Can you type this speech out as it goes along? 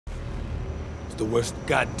the worst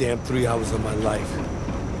goddamn 3 hours of my life.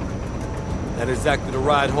 Not exactly the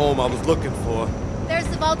ride home I was looking for. There's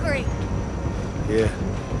the Valkyrie. Yeah.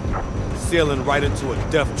 Sailing right into a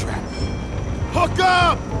death trap. Hook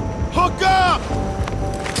up! Hook up!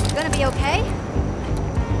 Gonna be okay?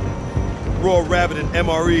 Raw Rabbit and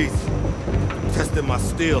MREs. Testing my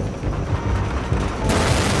steel.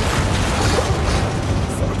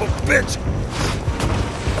 Son of a bitch!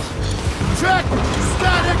 Check!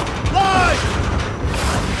 Static! Live!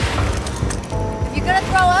 If you're gonna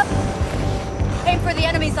throw up, aim for the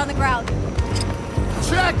enemies on the ground.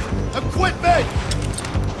 Check! Equipment!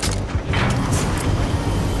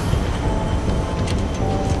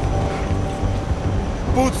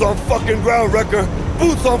 Boots on fucking ground, Wrecker!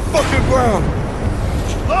 Boots on fucking ground!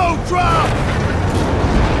 Low drop!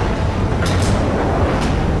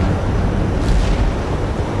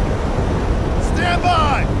 Stand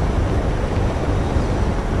by!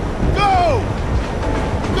 Go!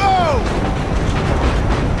 Go!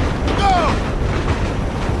 Go!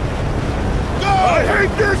 Go! I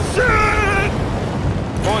hate this shit!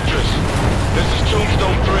 Fortress, this is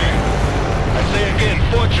Tombstone 3. I say again,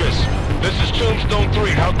 Fortress, this is Tombstone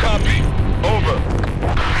 3. How copy? Over.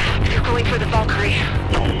 They're going for the Valkyrie.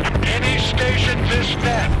 Any station this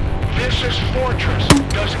net. This is Fortress.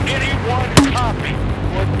 Does anyone copy?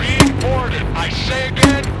 We're being boarded. I say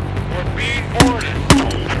again, we're being boarded.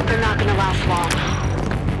 They're not gonna last long.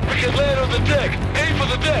 We can land on the deck. Aim for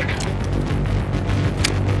the deck.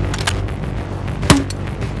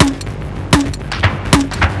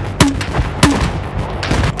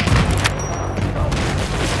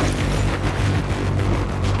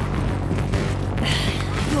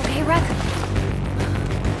 You okay, Rex?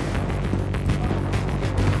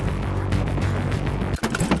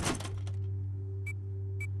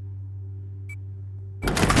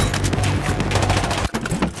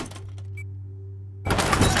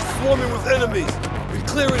 Swarming with enemies. We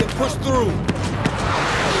clear it and push through.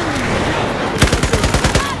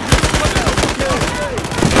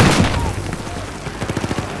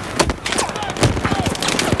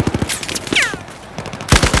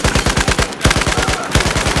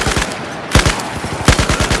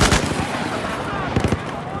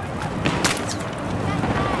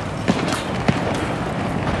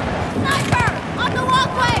 Sniper! On the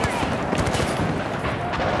walkways!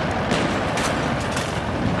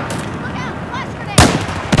 Look out! Flash grenade!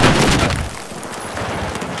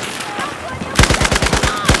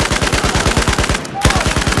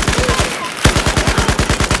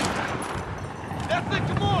 That's it,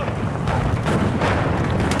 come on!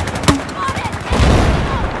 On it!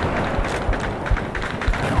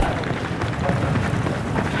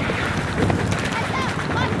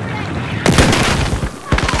 Flash grenade!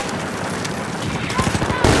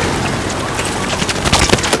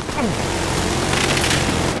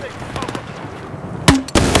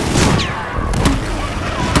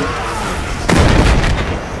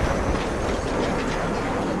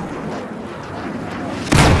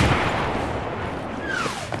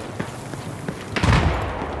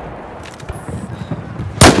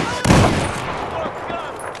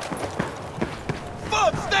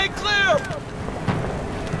 Fuck, stay clear!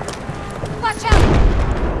 Watch out!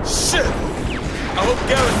 Shit! I hope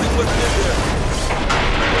Garrison wasn't in there.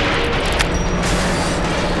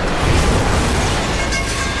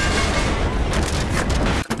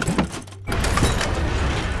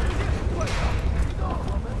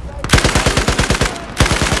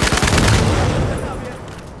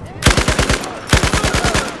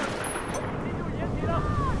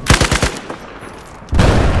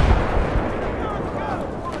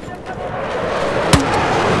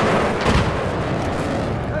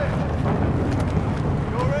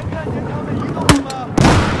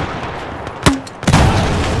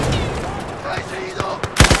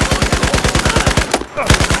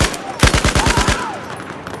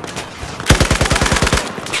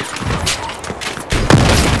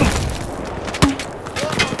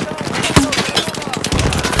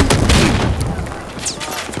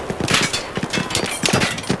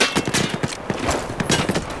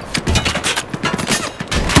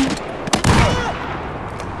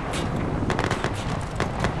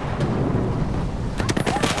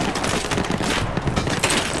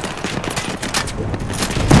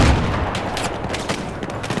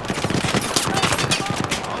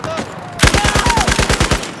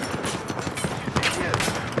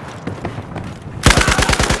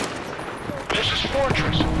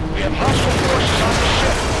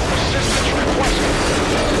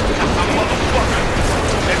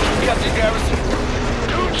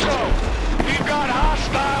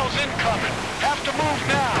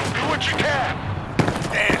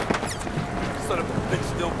 Son of a bitch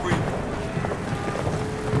still breathing.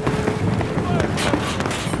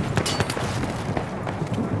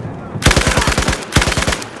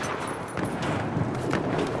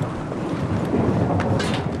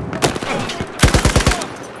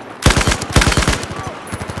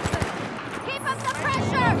 Keep up the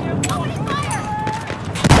pressure! Opening fire!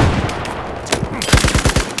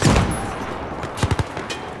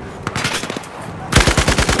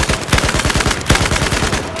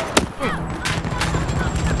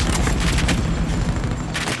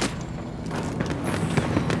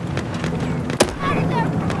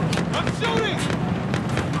 I'm shooting!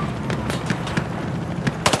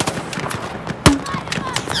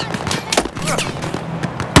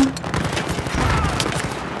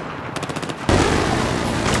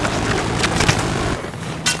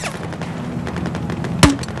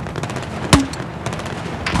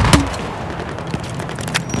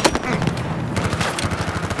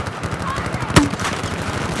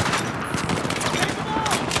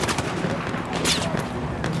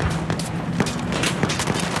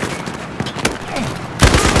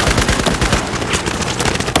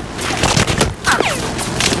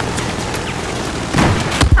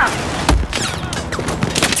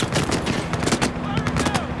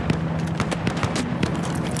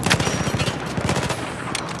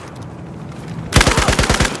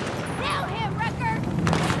 Nail him, Wrecker!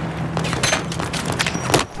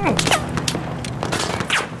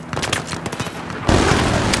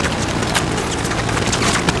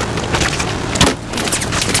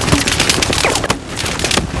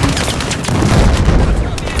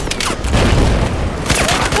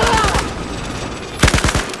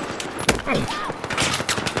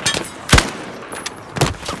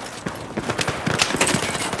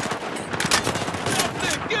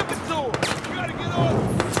 Give it to him! You gotta get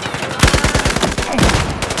on!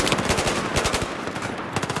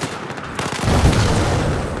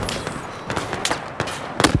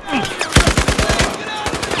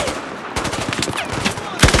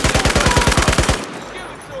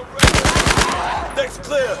 Deck's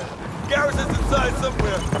clear. Garrison's inside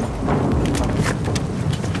somewhere.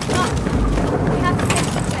 We have to fix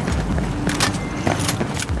it.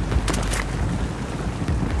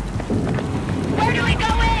 Where do we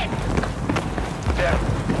go in?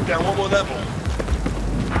 Down one more level.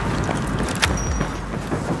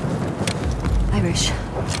 Irish.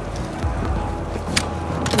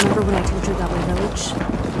 Remember when I told you about my village?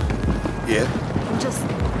 Yeah? I'm just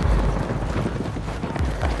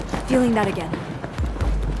feeling that again.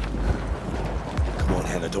 Come on,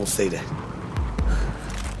 Hannah, don't say that.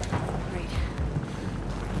 Right.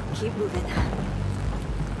 Keep moving.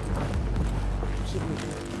 Keep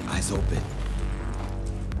moving. Eyes open.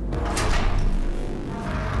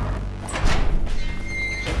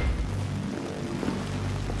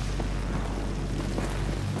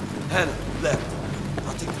 Hannah, left.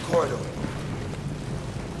 I'll take the corridor.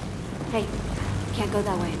 Hey, can't go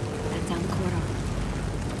that way. That's down the corridor.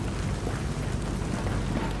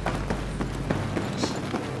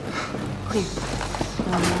 Clear.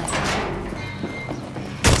 Go on left.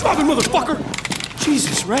 Drop it, motherfucker!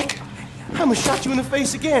 Jesus, Rec. I almost shot you in the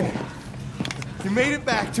face again. You made it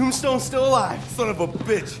back. Tombstone's still alive. Son of a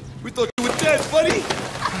bitch. We thought you were dead, buddy.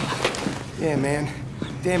 Yeah, man.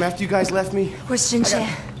 Damn, after you guys left me, Where's Jinche?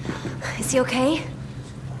 Is he okay?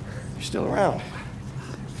 you're still around.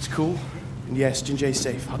 It's cool. And yes, Jinjae's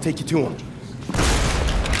safe. I'll take you to him.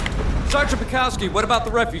 Sergeant Bukowski, what about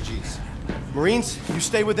the refugees? Marines, you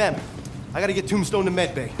stay with them. I gotta get Tombstone to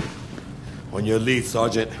medbay. On your lead,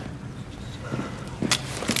 Sergeant.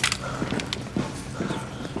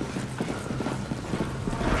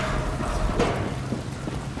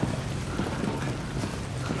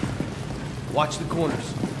 Watch the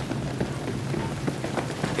corners.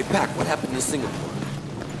 Hey, Pac, what happened to Singapore?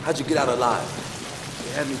 How'd you get out alive?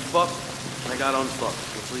 They had me fucked, and I got unfucked.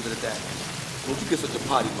 Let's leave it at that. Why'd you get such a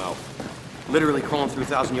potty mouth? Literally crawling through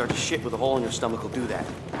 1,000 yards of shit with a hole in your stomach will do that.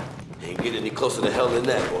 Ain't get any closer to hell than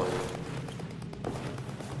that, boy.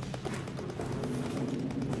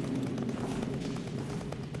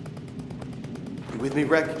 You with me,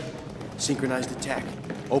 Rec? Synchronized attack.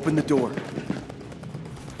 Open the door.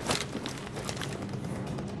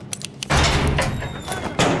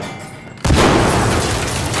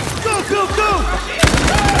 Go, go, go!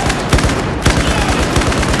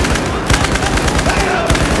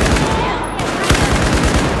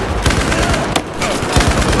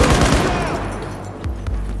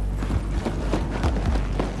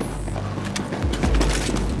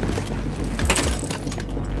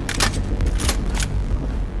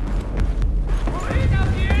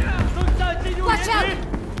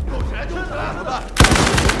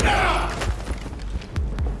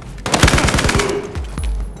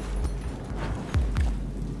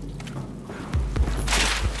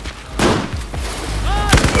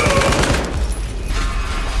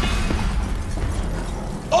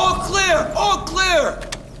 clear! All clear!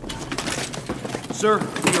 Sir,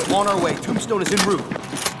 we are on our way. Tombstone is en route.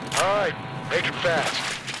 All right, make it fast.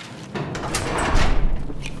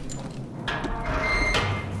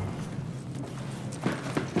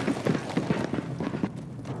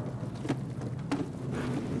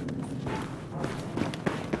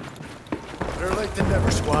 Better late than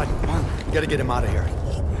never, squad. We gotta get him out of here.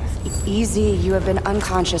 Easy. You have been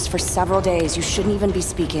unconscious for several days. You shouldn't even be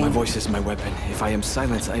speaking. My voice is my weapon. If I am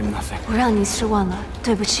silent, I am nothing. 我让你失望了，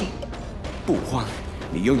对不起。不慌，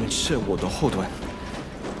你永远是我的后盾。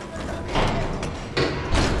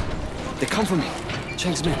They come for me.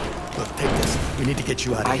 Chang's men. Look, take this. We need to get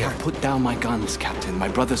you out of I here. have put down my guns, Captain. My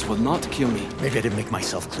brothers will not kill me. Maybe I didn't make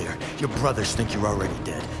myself clear. Your brothers think you're already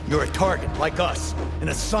dead. You're a target, like us. An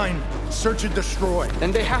assignment. Search and destroy.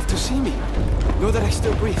 And they have to see me. Know that I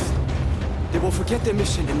still breathe. They will forget their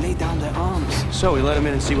mission and lay down their arms. So, we let him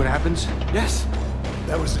in and see what happens? Yes.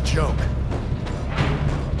 That was a joke.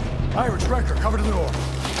 Irish Wrecker, cover to the door.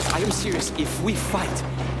 I am serious. If we fight,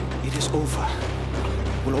 it is over.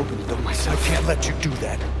 We'll open the door I myself. can't let you do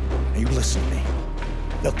that. Now you listen to me.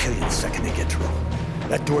 They'll kill you the second they get through.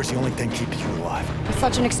 That door's the only thing keeping you alive. With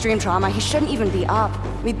such an extreme trauma, he shouldn't even be up.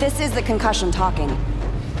 I mean, this is the concussion talking.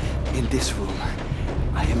 In this room,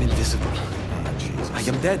 I am invisible. Oh, Jesus. I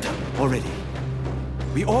am dead already.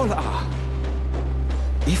 We all are.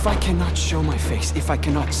 If I cannot show my face, if I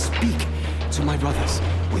cannot speak to my brothers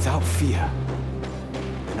without fear,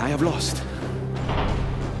 then I have lost.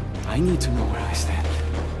 I need to know where I stand.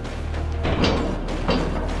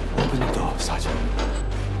 Open the door, Sergeant.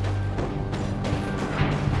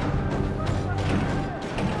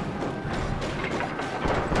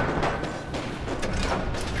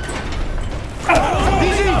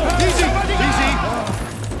 Easy!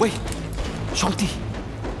 喂，兄弟，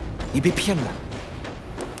你被骗了。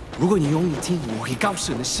如果你愿意听，我会告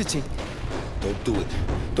诉你的事情。 Don't do it.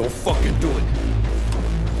 Don't fucking do it.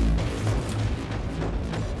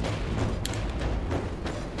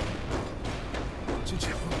 进去，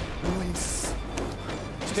我已死。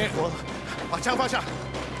金姐活了，把枪放下。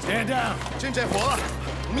Stand down。金姐活了，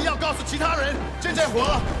我们要告诉其他人，金姐活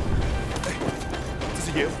了。哎，这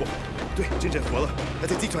是野火。对，金姐活了，还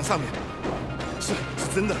在地船上面。是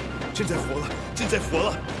真的，金姐活了，金姐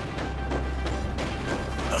活了。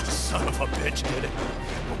Son of a bitch did it.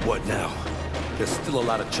 But what now? There's still a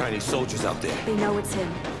lot of Chinese soldiers out there. They know it's him.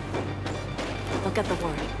 They'll get the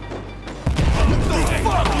word.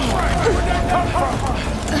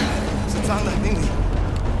 是脏的，经理。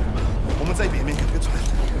我们在北面有个船，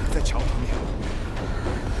在桥旁边。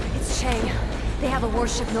 It's Chang. They have a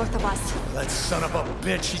warship north of us. That son of a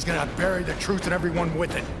bitch, he's gonna bury the truth and everyone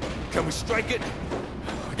with it. Can we strike it?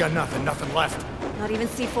 We got nothing left. Not even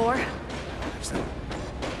C4?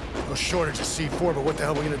 No shortage of C4, but what the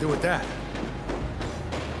hell are we gonna do with that?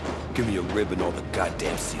 Give me a rib and all the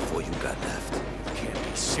goddamn C4 you got left. You can't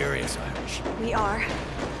be serious, Irish. We are.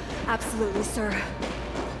 Absolutely, sir.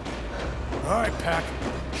 All right, Pack.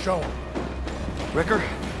 Show him. Wrecker,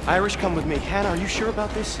 Irish, come with me. Hannah, are you sure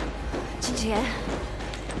about this? 金姐，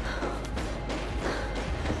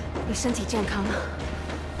你身体健康。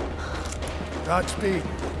 Godspeed.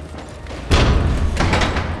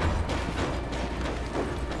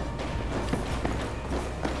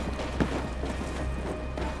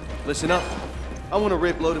 Listen up. I want a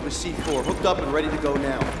rib loaded with C4, hooked up and ready to go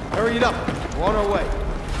now. Hurry it up. We're on our way.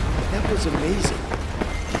 That was amazing.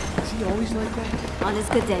 Is he always like that? On his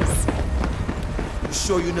good days. You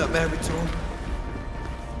sure you're not married to him?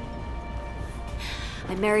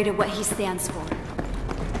 I'm married to what he stands for.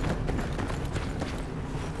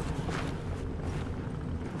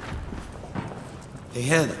 Hey,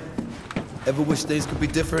 Hannah. Ever wish things could be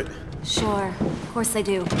different? Sure, of course I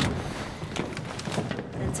do.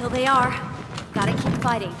 But until they are, gotta keep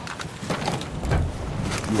fighting.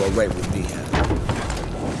 You all right with me, Hannah?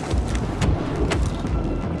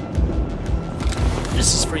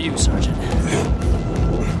 This is for you, Sergeant.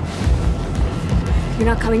 You're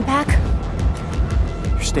not coming back?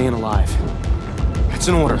 You're staying alive. That's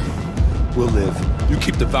an order. We'll live. You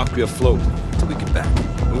keep the Valkyrie afloat till we get back.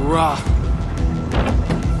 Hoorah!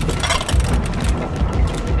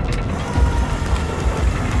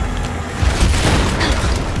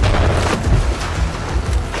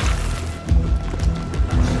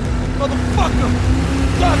 Motherfucker!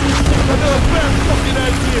 God, another bad fucking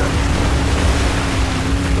idea!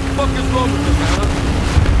 What the fuck is wrong with this, Hannah?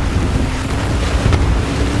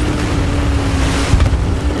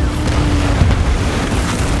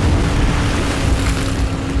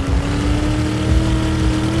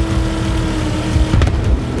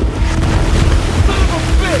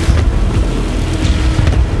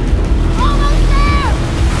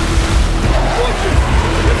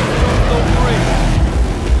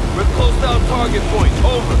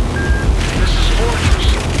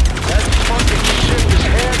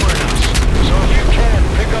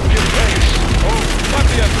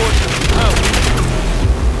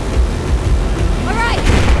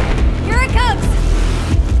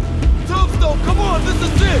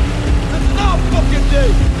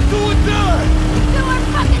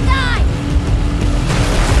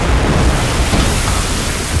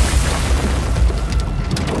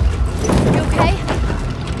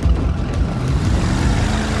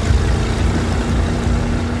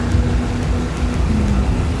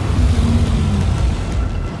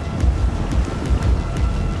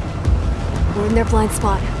 We're in their blind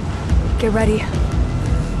spot. Get ready.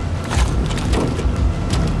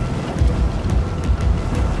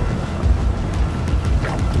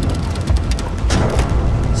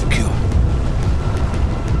 Secure.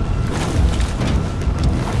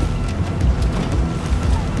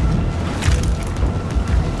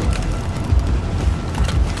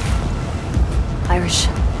 Irish.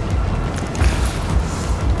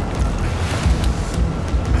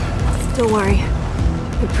 Don't worry.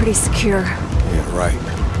 They're pretty secure. Yeah, right.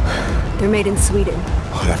 They're made in Sweden.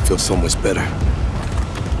 Oh, that feels so much better.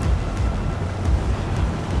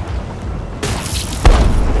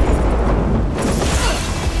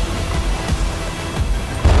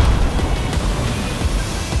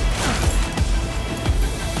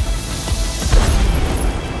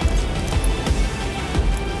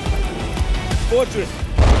 Fortress,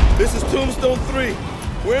 this is Tombstone 3.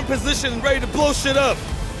 We're in position and ready to blow shit up.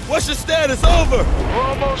 What's your status? Over! We're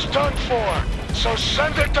almost done for, so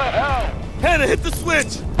send it to hell! Hannah, hit the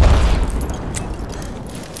switch!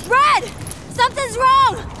 Red! Something's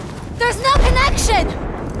wrong! There's no connection!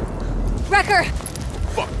 Wrecker!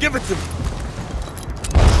 Fuck, give it to me!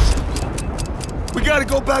 We gotta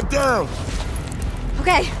go back down!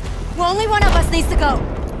 Okay, well, only one of us needs to go.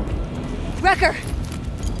 Wrecker!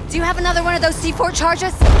 Do you have another one of those C4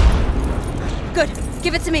 charges? Good,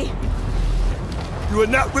 give it to me. You are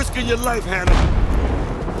not risking your life, Hannah.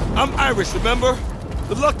 I'm Irish, remember?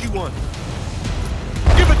 The lucky one.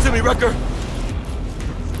 Give it to me, Wrecker.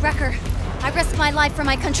 Wrecker, I risk my life for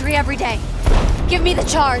my country every day. Give me the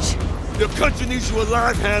charge. Your country needs you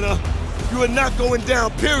alive, Hannah. You are not going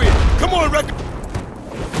down, period. Come on, Wrecker.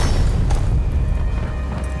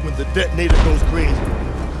 When the detonator goes green,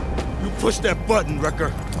 you push that button,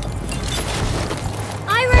 Wrecker.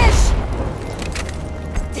 Irish!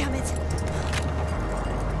 Damn it.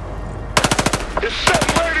 It's set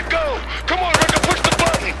and ready to go! Come on, Ricker, push the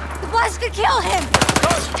button! The blast could kill him!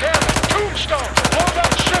 God damn it! Tombstone! Blow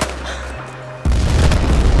that ship!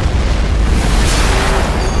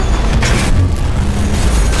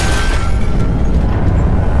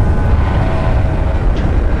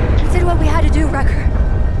 We did what we had to do, Wrecker.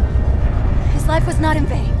 His life was not in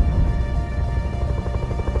vain.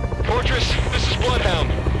 Fortress, this is Bloodhound.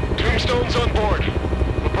 Tombstone's on board.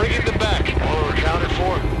 We're bringing them back. All are accounted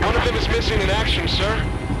for? One of them is missing in action, sir.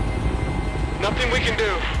 Nothing we can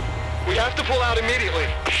do. We have to pull out immediately.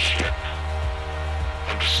 Shit.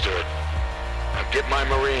 Understood. Now get my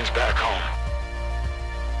Marines back home.